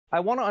I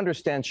want to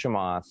understand,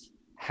 Chamath,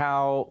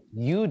 how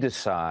you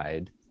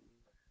decide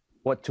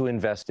what to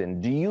invest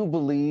in. Do you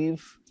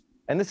believe,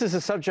 and this is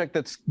a subject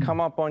that's come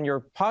up on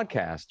your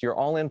podcast, your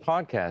All In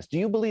podcast, do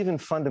you believe in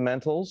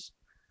fundamentals,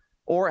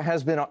 or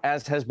as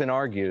has been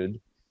argued,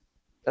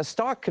 a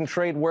stock can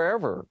trade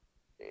wherever,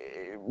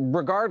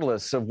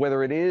 regardless of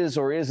whether it is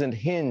or isn't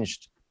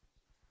hinged,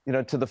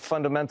 to the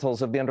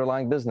fundamentals of the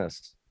underlying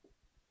business?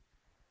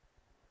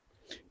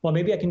 Well,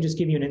 maybe I can just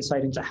give you an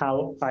insight into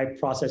how I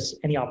process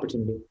any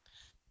opportunity.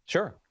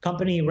 Sure.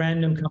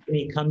 Random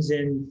company comes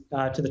in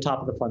to the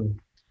top of the funnel.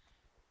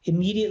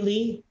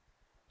 Immediately,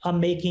 I'm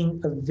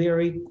making a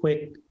very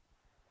quick,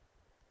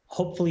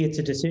 hopefully it's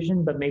a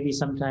decision, but maybe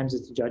sometimes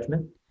it's a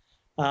judgment.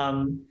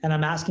 And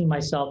I'm asking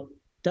myself,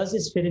 does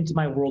this fit into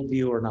my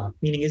worldview or not?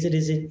 Meaning, is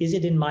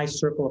it in my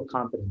circle of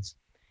competence?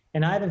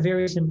 And I have a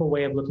very simple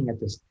way of looking at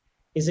this.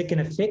 Is it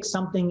going to fix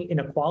something in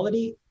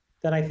equality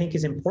that I think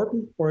is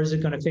important, or is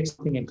it going to fix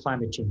something in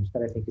climate change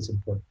that I think is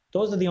important?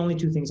 Those are the only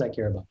two things I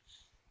care about.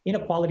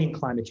 Inequality and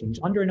climate change.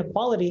 Under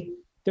inequality,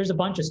 there's a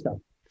bunch of stuff.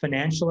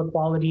 Financial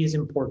equality is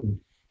important.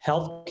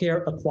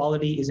 Healthcare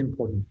equality is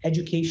important.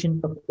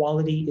 Education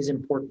equality is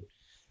important.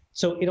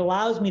 So it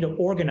allows me to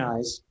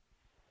organize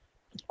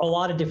a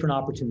lot of different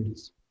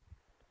opportunities.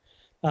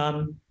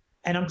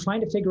 And I'm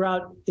trying to figure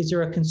out, is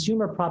there a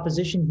consumer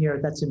proposition here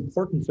that's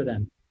important for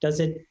them? Does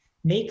it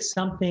make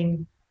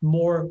something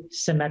more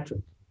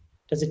symmetric?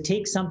 Does it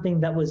take something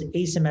that was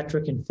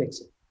asymmetric and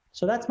fix it?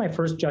 So that's my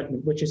first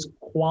judgment, which is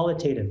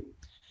qualitative.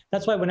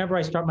 That's why whenever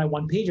I start my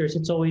one-pagers,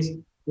 it's always,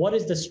 what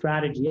is the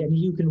strategy? And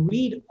you can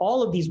read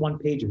all of these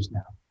one-pagers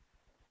now.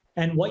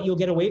 And what you'll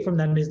get away from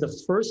them is the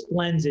first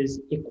lens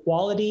is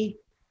equality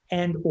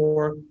and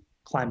or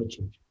climate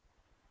change.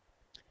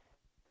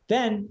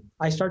 Then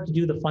I start to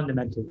do the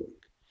fundamental work.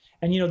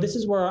 And this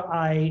is where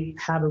I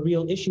have a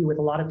real issue with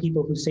a lot of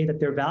people who say that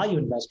they're value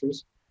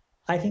investors.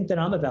 I think that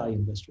I'm a value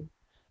investor.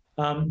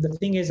 The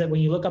thing is that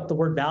when you look up the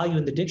word value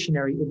in the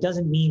dictionary, it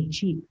doesn't mean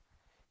cheap.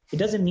 It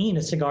doesn't mean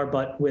a cigar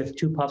butt with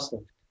 2 puffs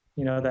left,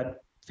 that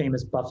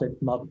famous Buffett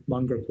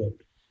Munger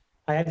quote.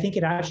 I think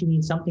it actually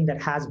means something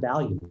that has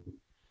value.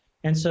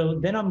 And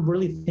so then I'm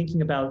really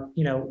thinking about,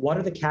 what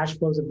are the cash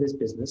flows of this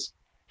business?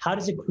 How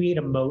does it create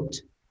a moat,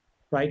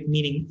 right?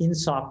 Meaning in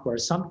software,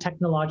 some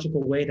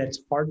technological way that's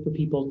hard for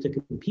people to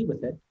compete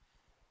with it.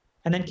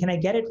 And then can I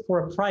get it for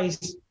a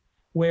price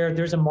where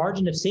there's a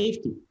margin of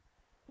safety,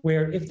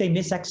 where if they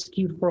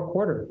misexecute for a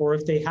quarter or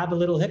if they have a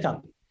little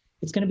hiccup,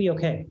 it's going to be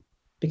okay.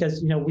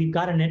 Because we've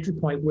got an entry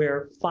point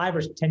where 5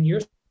 or 10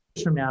 years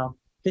from now,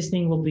 this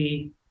thing will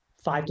be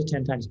 5 to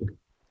 10 times bigger.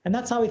 And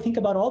that's how we think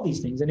about all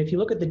these things. And if you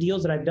look at the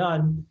deals that I've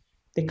done,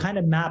 they kind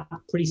of map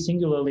pretty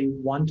singularly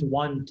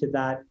one-to-one to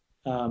that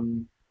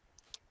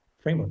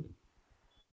framework.